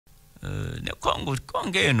ne Kongo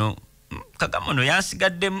eno Kagamono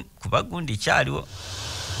yansigaddemu kuba gundi kyaliwo.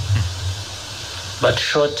 But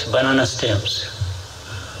short banana stems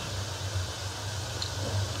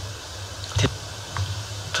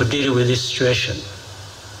to deal with this situation.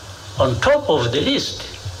 On top of the list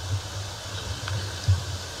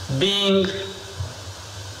being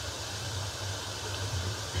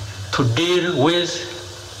to deal with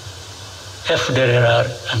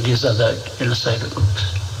FDLR and these other genocide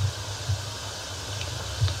groups.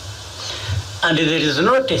 And there is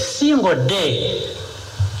not a single day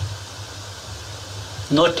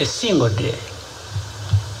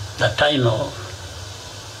that I know,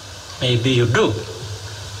 maybe you do,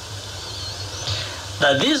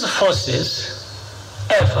 that these forces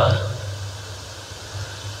ever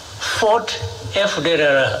fought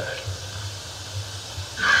FDLR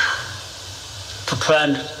to try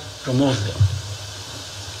and remove them.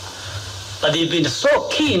 But they've been so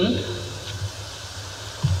keen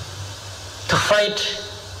to fight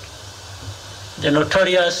the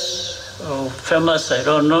notorious or famous, I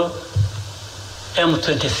don't know,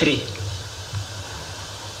 M23.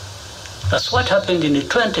 That's what happened in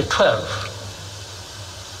 2012.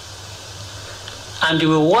 And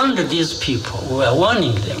we warned these people, we were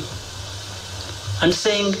warning them and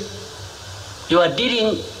saying, you are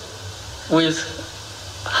dealing with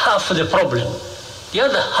half the problem. The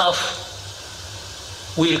other half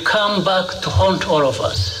will come back to haunt all of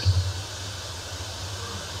us.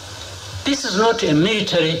 This is not a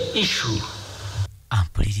military issue.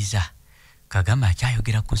 Ampuliriza Kagame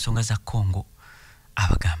akyayogera ku nsonga za Congo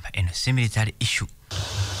abagamba eno si military issue.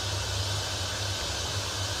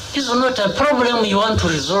 This is not a problem you want to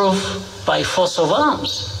resolve by force of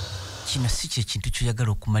arms. Kino si kye kintu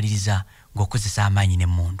kyoyagala okumaliriza ng'okozesa amaanyi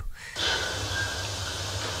n'emmundu.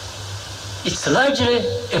 It's largely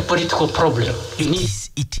a political problem.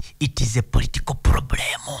 It is a political problem.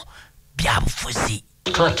 Byabufuzi.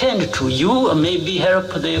 To attend to you and maybe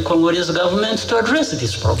help the Congolese government to address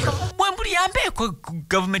this problem.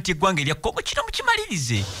 Government y'eggwanga erya Congo kino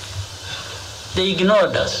mukimalirize. They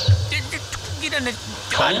ignored us.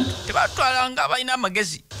 Fine.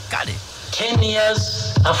 10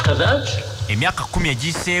 years after that, emyaka 10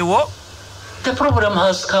 egiseewo, the problem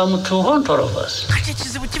has come to haunt all of us. Of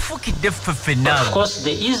course,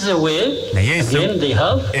 the easy way, again, they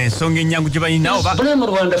have, is blame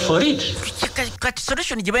Rwanda for it.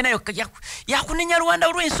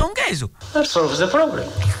 That solves the problem.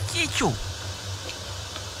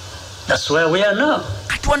 That's where we are now.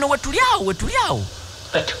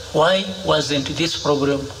 But why wasn't this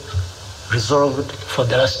problem resolved for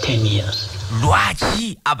the last 10 years?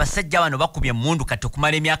 Lwaki abasajja bano bakubye emmundu kati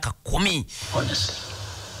okumala emyaka 10? Honestly.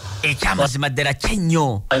 Ekyamazima ddala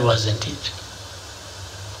kyennyo. Why wasn't it?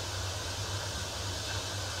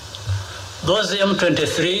 Those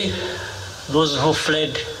M23, those who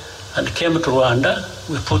fled and came to Rwanda,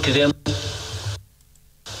 we put them,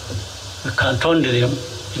 we cantoned them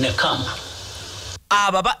in a camp.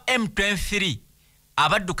 Ababa M23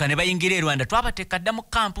 abadduka ne bayingira e Rwanda twabateeka dda mu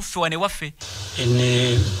kampu ffe wane waffe.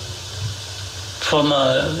 In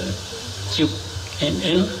former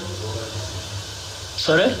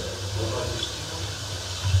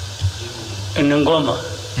in Ngomba.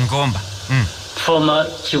 Former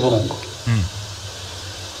Chibungo.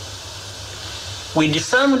 We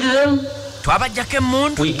disarmed them.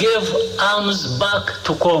 We gave arms back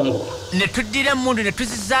to Congo.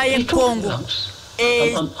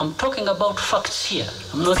 I'm talking about facts here.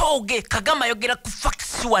 I'm not Kagame ayogera ku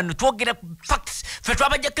facts wano, twogera ku facts. Fe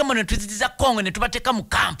twabajjako ne tuziza Congo ne tubateeka mu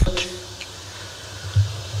camp.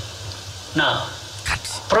 Now,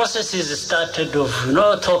 processes started of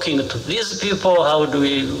talking to these people. What do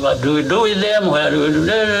we do with them? Where do we do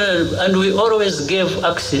that? And we always gave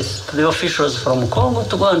access to the officials from Congo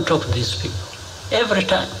to go and talk to these people. Every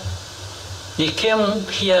time. They came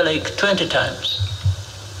here like 20 times.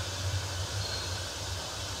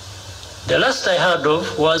 The last I heard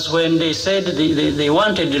of was when they said they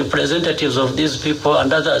wanted representatives of these people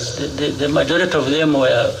and others. The majority of them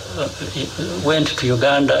went to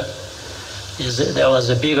Uganda. There was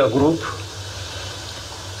a bigger group.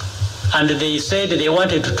 And they said they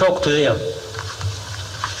wanted to talk to them,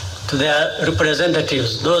 to their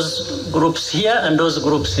representatives, those groups here and those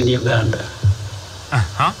groups in Uganda.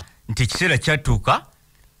 Nti ekiseera kyatuuka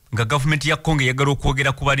nga government ya Congo yagala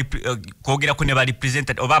okwogerako ne ba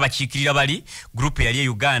represented oba abakiikirira bali group yali e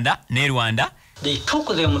Uganda ne Rwanda. They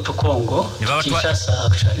took them to Congo, Kinshasa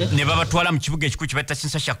actually. Ne babatwala mu kibuga ekikulu kye bayita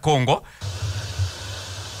Kinshasa Congo.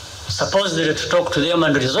 Supposedly to talk to them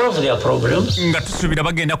and resolve their problems. Nga tusuubira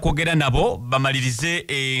bagenda kwogera nabo bamalirize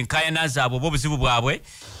enkayana zaabwe obuzibu bwabwe.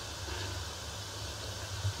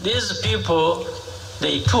 these people,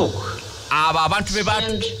 they took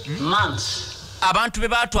months abantu be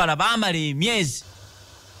batwala baamala emyezi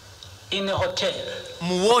in a hotel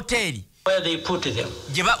mu woteeri where they put them.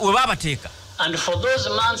 we baabateeka. And for those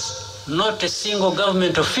months, not a single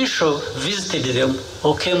government official visited them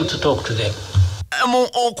or came to talk to them.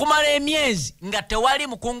 Okumala emyezi nga tewali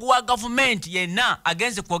mukungu wa gavumenti yenna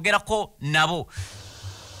agenze kwogerako nabo.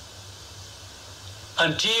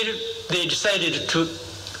 Until they decided to,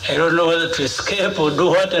 I don't know whether to escape or do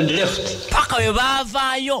what, and left. Paka we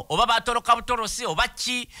baavaayo oba batoloka butolosi oba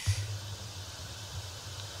ki.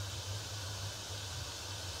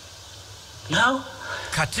 Now,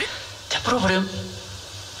 kati the problem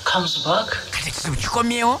comes back kati ekizibu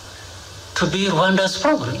kikomyewo to be Rwanda's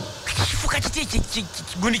problem. kifuuka kiti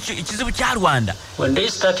ekizibu kya Rwanda. When they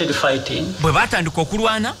started fighting, bwe batandika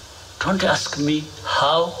okulwana, don't ask me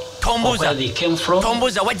how or where they came from,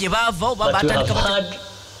 tombuuza wa gye baava oba but we have batandika had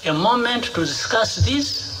a moment to discuss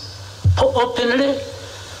this openly.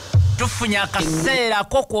 tufunye akaseera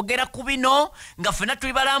ak'okwogera ku bino nga ffenna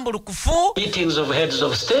tuli balambulukufu Meetings of heads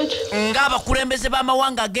of state ng'abakulembeze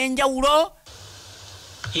b'amawanga ag'enjawulo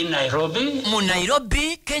in Nairobi, mu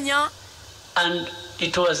Nairobi, Kenya, and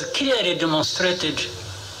it was clearly demonstrated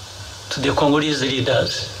to the Congolese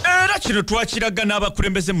leaders era kino twakiraga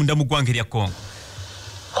n'abakulembeze munda mu ggwanga erya Congo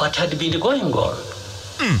what had been going on.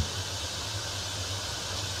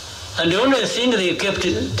 And the only thing they kept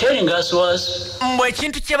telling us was, mbwe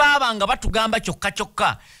ekintu kye baabanga batugamba kyokka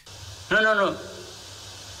kyokka, no,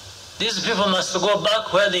 these people must go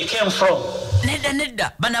back where they came from.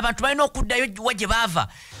 nedda bano abantu balina okuddayo wa gye baava.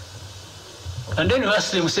 And then you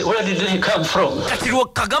ask them, say, where did they come from? kati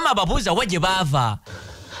kagama ababuuza wa gye baava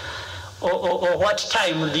Or what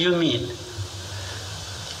time do you mean?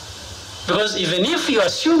 Because even if you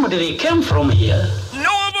assume that they came from here,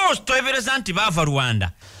 n'oba ositobereza nti baava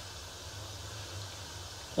Rwanda,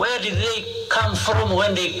 where did they come from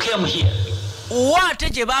when they came here? wa ate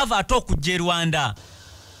gye baava ate okujja e Rwanda?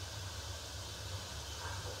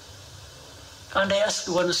 And I asked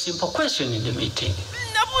one simple question in the meeting.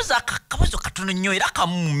 nabuuza akabuuzo katono nnyo era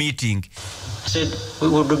kamu mu meeting. I said, we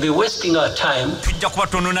would be wasting our time tujja kuba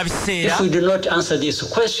tonona biseera if we do not answer this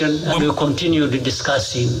question and we continued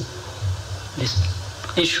discussing this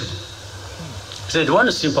issue. I said,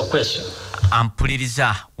 one simple question.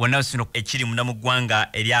 ampuliriza wonna sino ekiri munda mu ggwanga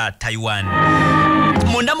erya Taiwan.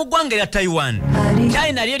 Munda mu ggwanga erya Taiwan,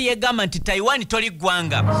 China lyo lyegamba nti Taiwan toli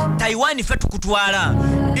ggwanga, Taiwan ffe tukutwala.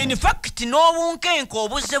 In fact n'obunkenke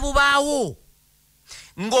obuzze bubaawo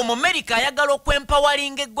ng'Omumerika ayagala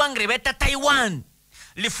okwempawalinga eggwanga lye beeta Taiwan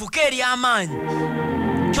lifuuke ery'amaanyi.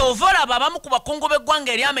 Kyova olaba abamu ku bakungu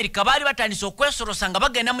b'eggwanga ery'Amerika baali batandise okwesolosa nga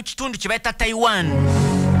bagenda mu kitundu kye beeta Taiwan.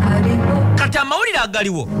 Kati amawulire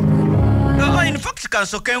agaliwo. In fact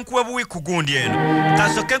kansoke nkuwe buwi ku gundi eno,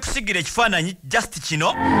 kansoke nkusigira ekifaananyi just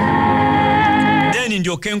kino, then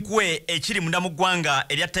ndyoke nkuwe ekiri munda mu ggwanga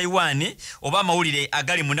erya Taiwan oba amawulire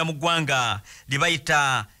agali munda mu ggwanga lye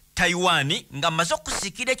bayita Taiwan, nga mmaze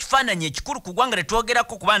okusiikira ekifaananyi ekikulu ku ggwanga lye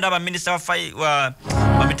twogerako kuba ndaba Minister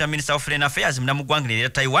of Foreign Affairs munda mu ggwanga erya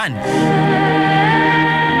Taiwan.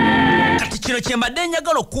 Kati kino kye mbadde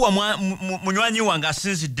njagala okuwa munywanyi wange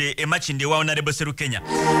asinzidde emakindi ewa Honorable Serukenya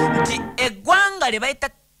nti eggwanga lye bayita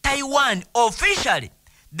Taiwan, officially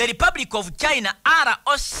the Republic of China,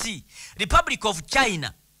 ROC, Republic of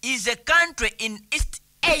China, is a country in East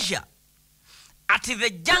Asia at the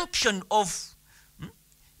junction of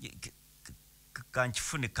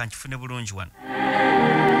kanchifune bulungi wano.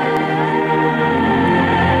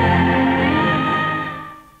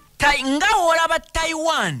 Nga olaba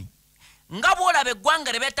Taiwan, nga bwolaba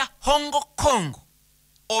eggwanga lye beeta Hong Kong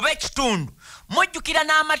oba ekitundu, mujjukira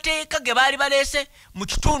n'amateeka ge baali baleese mu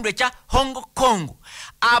kitundu ekya Hong Kong,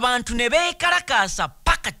 abantu ne beekalakaasa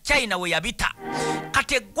paka China we yabita.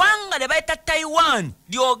 Kati eggwanga lye bayita Taiwan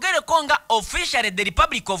lyogereko nga officially the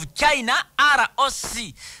Republic of China,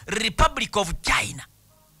 ROC, Republic of China.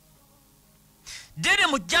 Diri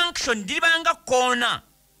mu junction diribanga corner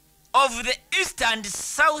of the East and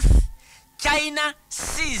South China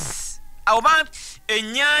Seas, oba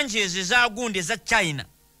ennyanja ezo ezagundi eza China,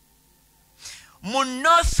 mu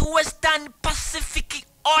Northwestern Pacific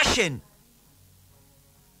Ocean.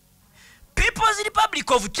 People's Republic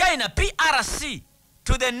of China, PRC,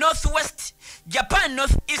 to the northwest, Japan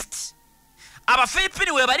northeast,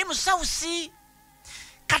 Abafilipini we bali mu South Sea.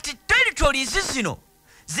 Kati territories zino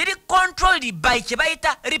ziri controlled by kye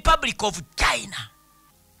bayita Republic of China.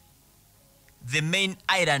 The main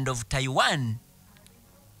island of Taiwan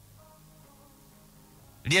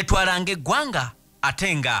lyetwalanga eggwanga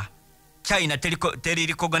ate nga China teri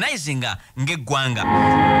recognizing ng'eggwanga.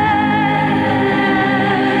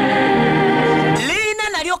 Lina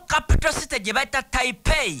nalyo capital city gye bayita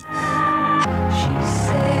Taipei.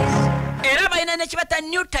 Era balina ne kye bayita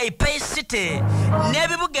New Taipei City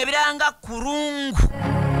n'ebibuga ebiranga kurungu.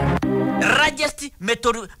 Largest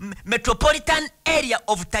metropolitan area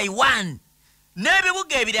of Taiwan.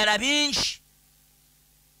 N'ebibuga ebirala bingi.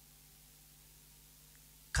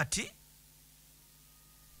 Kati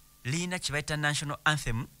lina kye bayita national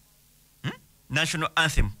anthem, national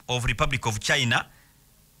anthem of Republic of China.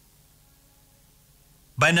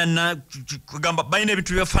 Balina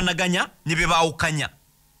ebintu byefaanaganya ne bye baawukanya.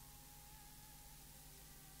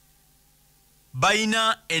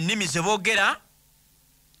 Balina ennimi ze boogera,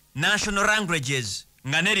 national languages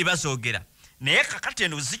nga neri bazoogera. Naye kakati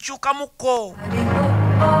eno zikyukamuko.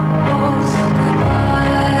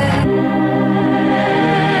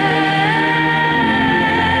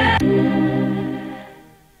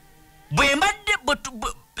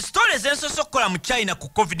 Stories ensoso kola mu China ku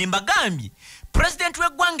COVID mbagambye president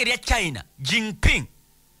w'eggwanga erya China Jinping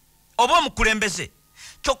oba omukulembeze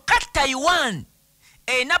kyokka Taiwan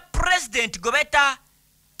ena president gobeta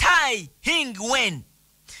Tai Ing-wen,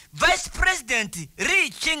 vice president Li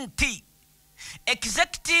Ching-ti,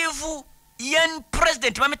 executive yen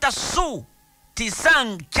president bameta Su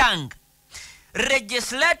Tsang-chang,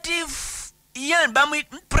 legislative yen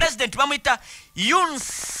president bamwita Yoon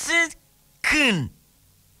Sik-kun,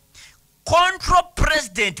 control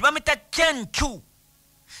president bamwita Chen Chu,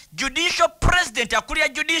 judicial president akulira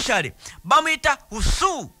judiciary bamwita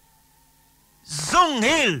Husu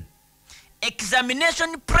Zhong-hil,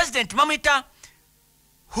 examination president bamwita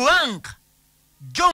Huang Jong